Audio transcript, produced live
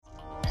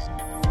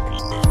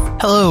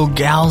Hello,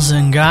 gals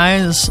and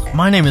guys.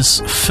 My name is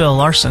Phil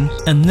Larson,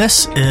 and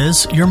this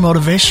is your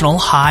motivational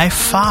high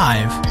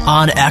five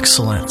on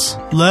excellence.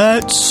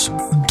 Let's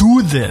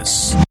do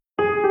this.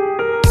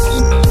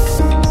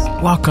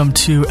 Welcome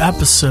to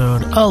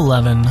episode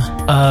 11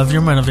 of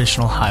your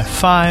motivational high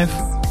five.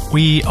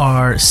 We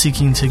are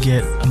seeking to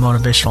get a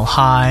motivational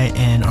high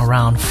in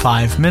around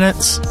 5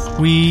 minutes.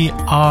 We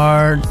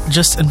are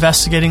just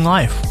investigating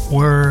life.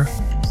 We're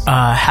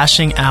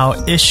hashing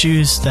out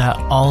issues that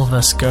all of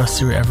us go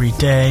through every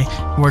day.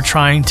 We're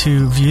trying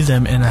to view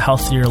them in a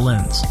healthier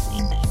lens.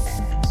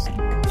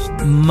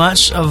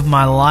 Much of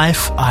my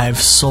life, I've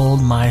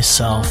sold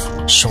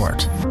myself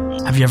short.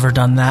 Have you ever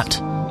done that?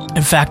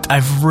 In fact,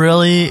 I've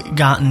really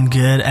gotten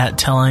good at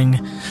telling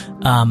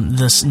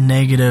this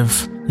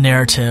negative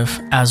narrative,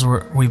 as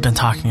we've been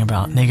talking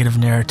about, negative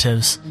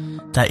narratives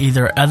that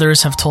either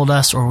others have told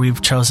us or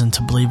we've chosen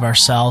to believe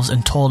ourselves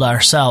and told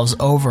ourselves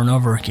over and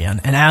over again.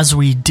 And as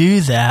we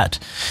do that,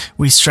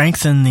 we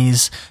strengthen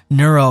these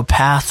neural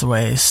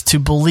pathways to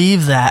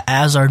believe that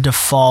as our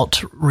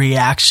default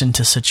reaction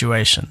to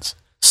situations.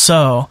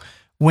 So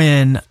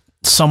when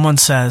someone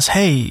says,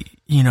 hey,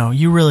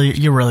 you're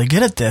really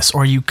good at this,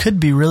 or you could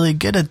be really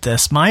good at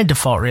this, my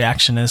default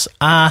reaction is,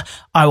 I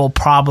will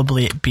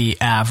probably be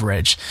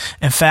average.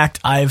 In fact,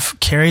 I've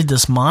carried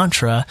this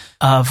mantra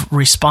of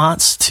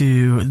response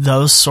to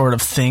those sort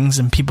of things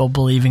and people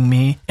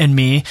believing in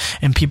me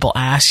and people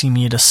asking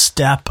me to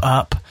step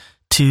up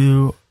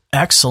to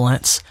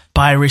excellence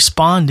by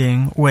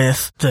responding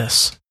with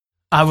this.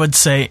 I would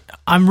say,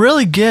 I'm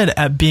really good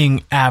at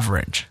being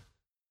average.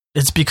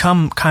 It's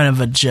become kind of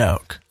a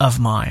joke of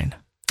mine.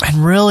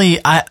 And really,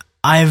 I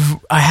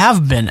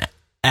have been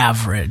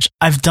average.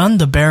 I've done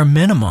the bare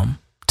minimum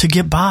to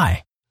get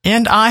by.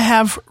 And I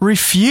have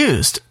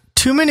refused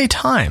too many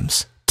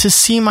times to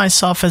see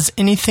myself as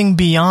anything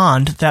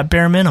beyond that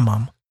bare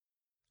minimum.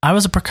 I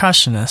was a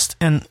percussionist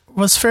and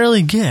was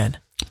fairly good,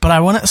 but I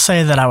wouldn't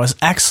say that I was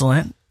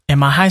excellent. And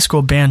my high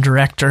school band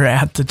director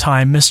at the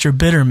time, Mr.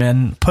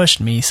 Bitterman,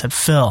 pushed me. He said,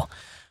 Phil,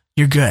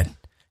 you're good.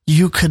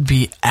 You could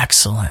be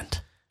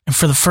excellent. And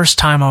for the first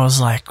time, I was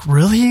like,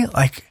 really?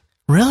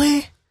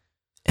 Really?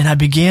 And I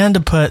began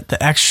to put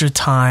the extra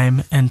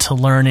time into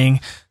learning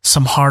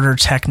some harder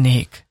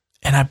technique.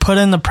 And I put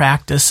in the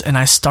practice and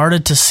I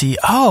started to see,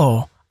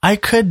 I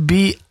could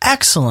be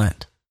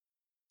excellent.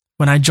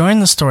 When I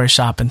joined the Story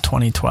Shop in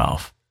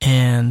 2012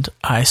 and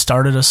I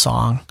started a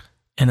song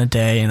in a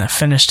day and I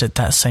finished it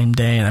that same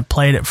day and I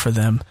played it for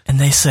them and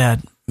they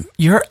said,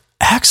 you're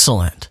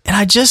excellent. And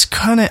I just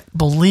couldn't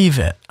believe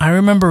it. I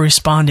remember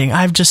responding,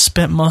 I've just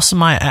spent most of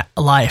my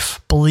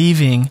life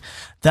believing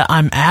that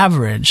I'm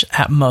average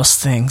at most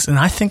things, and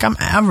I think I'm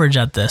average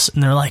at this.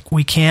 And they're like,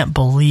 we can't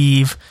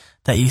believe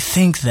that you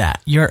think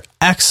that. You're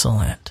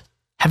excellent.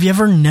 Have you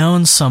ever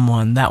known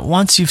someone that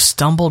once you've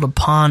stumbled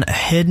upon a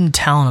hidden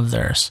talent of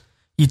theirs,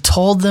 you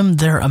told them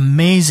they're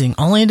amazing,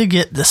 only to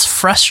get this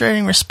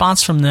frustrating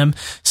response from them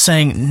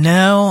saying,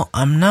 no,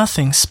 I'm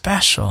nothing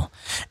special.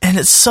 And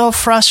it's so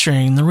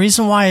frustrating. The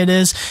reason why it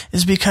is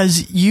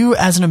because you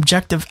as an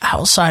objective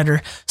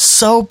outsider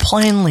so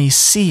plainly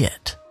see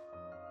it.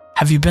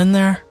 Have you been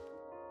there?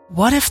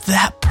 What if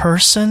that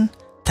person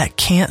that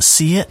can't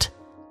see it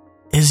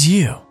is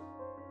you?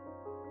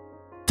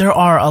 There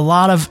are a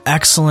lot of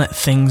excellent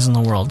things in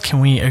the world. Can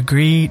we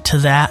agree to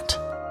that?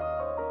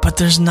 But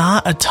there's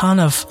not a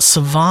ton of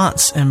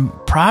savants and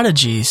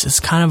prodigies. It's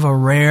kind of a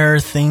rare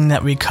thing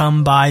that we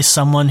come by,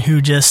 someone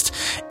who just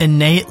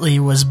innately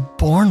was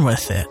born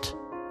with it.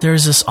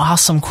 There's this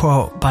awesome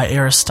quote by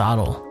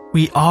Aristotle.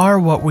 We are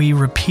what we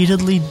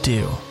repeatedly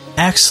do.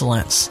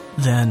 Excellence,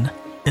 then,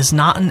 is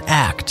not an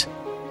act,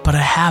 but a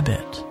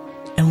habit.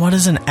 And what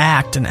is an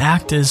act? An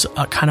act is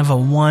a kind of a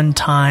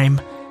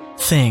one-time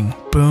thing.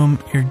 Boom,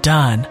 you're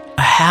done.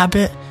 A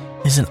habit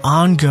is an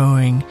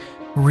ongoing,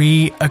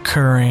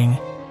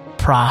 reoccurring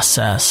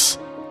process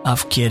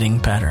of getting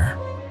better.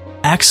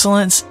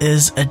 Excellence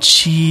is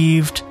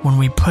achieved when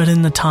we put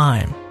in the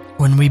time,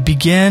 when we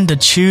begin to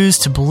choose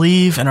to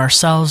believe in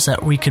ourselves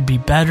that we could be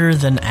better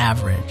than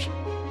average.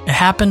 It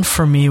happened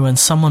for me when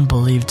someone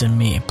believed in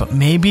me, but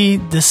maybe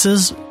this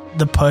is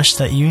the push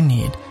that you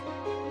need.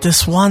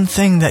 This one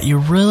thing that you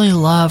really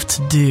love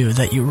to do,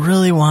 that you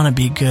really want to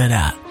be good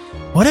at.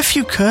 What if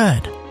you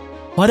could?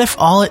 What if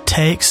all it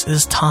takes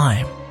is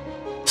time?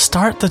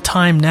 Start the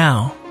time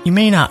now. You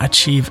may not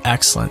achieve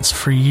excellence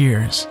for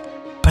years,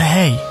 but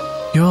hey,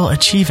 you'll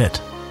achieve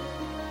it.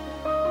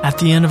 At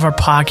the end of our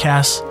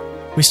podcast,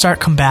 we start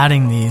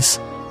combating these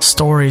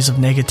stories of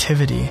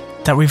negativity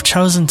that we've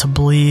chosen to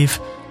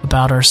believe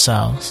about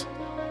ourselves.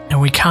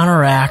 And we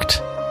counteract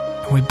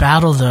and we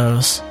battle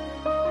those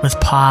with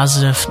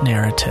positive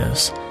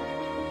narratives.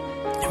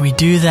 And we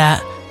do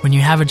that when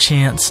you have a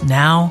chance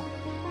now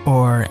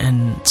or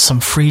in some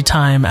free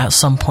time at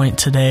some point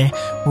today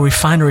where we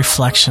find a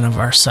reflection of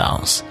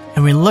ourselves.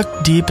 And we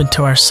look deep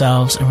into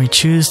ourselves and we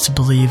choose to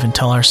believe and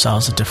tell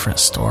ourselves a different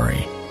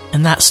story.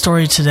 And that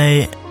story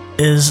today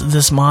is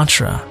this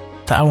mantra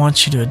that I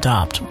want you to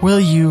adopt. Will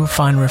you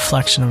find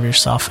reflection of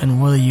yourself and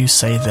will you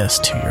say this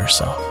to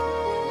yourself?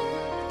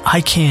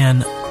 I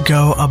can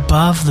go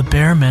above the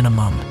bare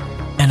minimum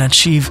and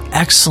achieve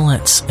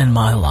excellence in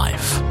my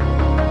life.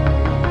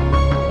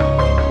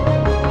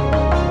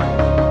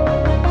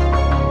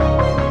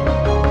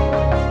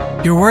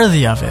 You're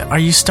worthy of it. Are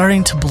you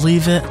starting to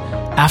believe it?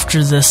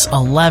 After this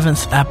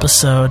 11th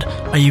episode,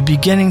 are you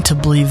beginning to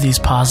believe these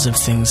positive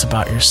things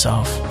about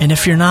yourself? And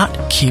if you're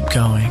not, keep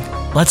going.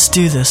 Let's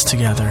do this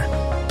together.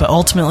 But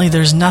ultimately,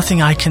 there's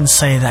nothing I can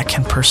say that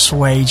can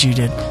persuade you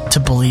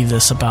to believe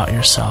this about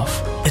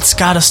yourself. It's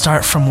got to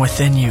start from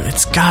within you.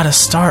 It's got to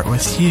start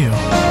with you.